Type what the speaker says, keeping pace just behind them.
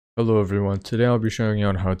Hello everyone, today I'll be showing you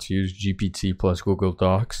on how to use GPT Plus Google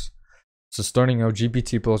Docs. So starting out,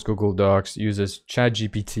 GPT Plus Google Docs uses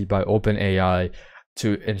ChatGPT by OpenAI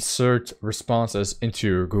to insert responses into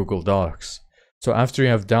your Google Docs. So after you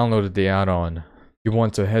have downloaded the add-on, you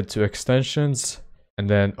want to head to extensions, and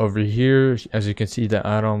then over here, as you can see, the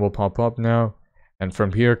add-on will pop up now. And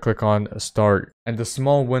from here, click on start, and the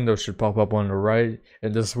small window should pop up on the right,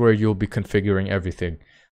 and this is where you'll be configuring everything.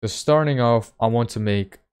 So starting off, I want to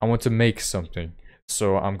make something.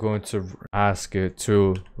 So I'm going to ask it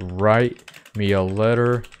to write me a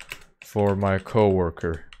letter for my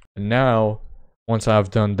coworker. And now, once I've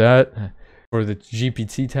done that, for the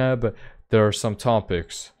GPT tab, there are some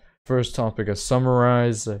topics. First topic is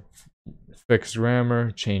summarize, fix grammar,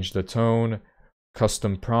 change the tone,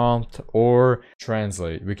 custom prompt, or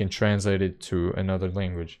translate. We can translate it to another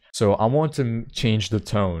language. So I want to change the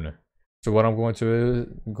tone. So what I'm going to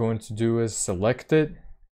do is select it.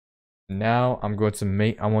 Now I want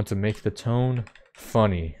to make the tone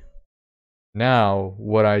funny. Now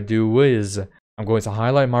what I do is I'm going to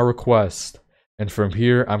highlight my request, and from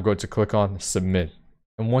here I'm going to click on submit.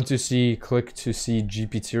 And once you click to see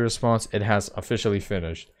GPT response, it has officially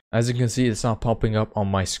finished. As you can see, it's not popping up on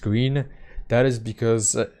my screen. That is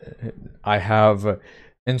because I have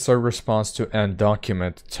insert response to end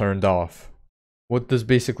document turned off. What this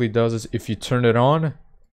basically does is, if you turn it on,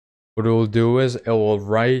 what it will do is it will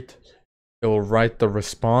write the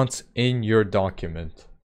response in your document.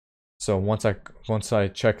 So once I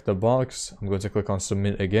check the box, I'm going to click on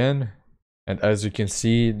submit again, and as you can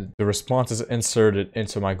see, the response is inserted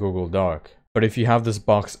into my Google Doc. But if you have this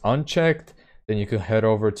box unchecked, then you can head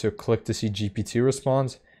over to click to see GPT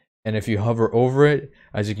response, and if you hover over it,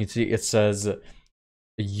 as you can see, it says it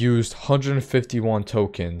used 151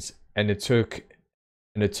 tokens, and it took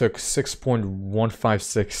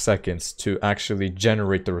 6.156 seconds to actually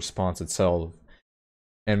generate the response itself.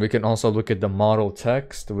 And we can also look at the model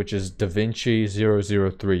text, which is DaVinci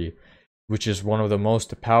 003, which is one of the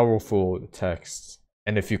most powerful texts.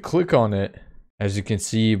 And if you click on it, as you can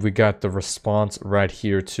see, we got the response right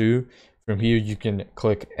here too. From here, you can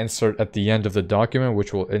click insert at the end of the document,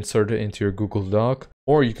 which will insert it into your Google Doc,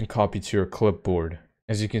 or you can copy to your clipboard.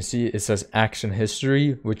 As you can see, it says action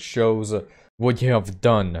history, which shows what you have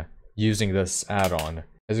done using this add-on.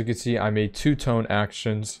 As you can see, I made 2 tone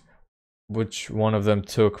actions, which one of them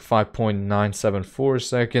took 5.974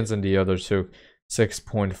 seconds and the other took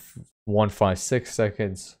 6.156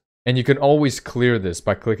 seconds. And you can always clear this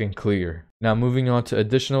by clicking clear. Now moving on to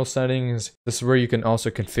additional settings, this is where you can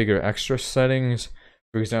also configure extra settings.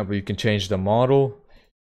 For example, you can change the model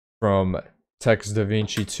from text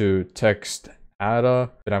DaVinci to text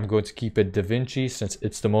Ada, but I'm going to keep it DaVinci since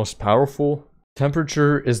it's the most powerful.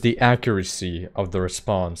 Temperature is the accuracy of the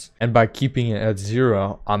response, and by keeping it at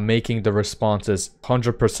 0, I'm making the responses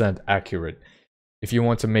 100% accurate. If you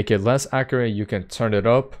want to make it less accurate, you can turn it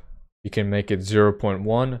up. You can make it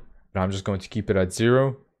 0.1, but I'm just going to keep it at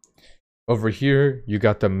 0. Over here, you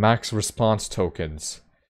got the max response tokens.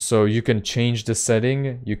 So you can change the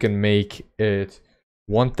setting. You can make it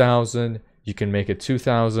 1000. You can make it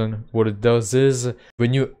 2000. What it does is,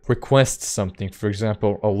 when you request something, for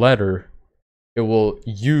example, a letter, it will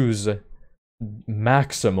use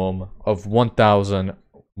maximum of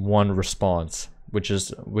 1001 response, which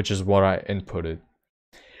is what I inputted.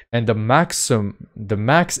 And the max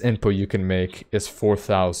input you can make is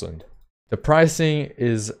 4000. The pricing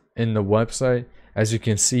is in the website. As you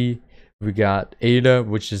can see, we got Ada,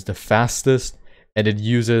 which is the fastest, and it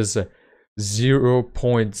uses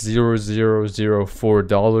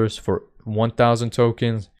 $0.0004 for 1000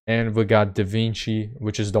 tokens. And we got DaVinci,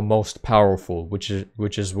 which is the most powerful, which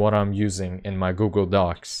is what I'm using in my Google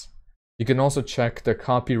Docs. You can also check the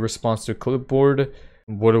copy response to clipboard.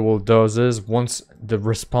 What it will do is, once the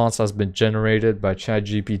response has been generated by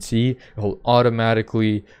ChatGPT, it will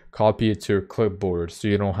automatically copy it to your clipboard, so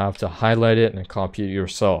you don't have to highlight it and copy it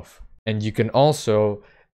yourself. And you can also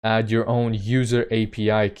add your own user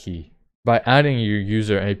API key. By adding your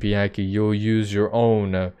user API key, you'll use your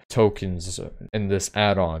own tokens in this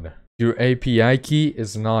add-on. Your API key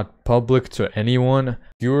is not public to anyone.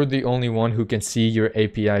 You're the only one who can see your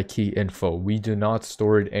API key info. We do not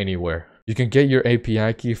store it anywhere. You can get your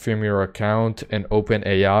API key from your account in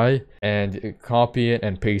OpenAI and copy it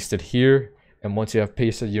and paste it here. And once you have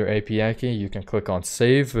pasted your API key, you can click on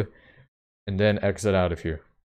save and then exit out of here.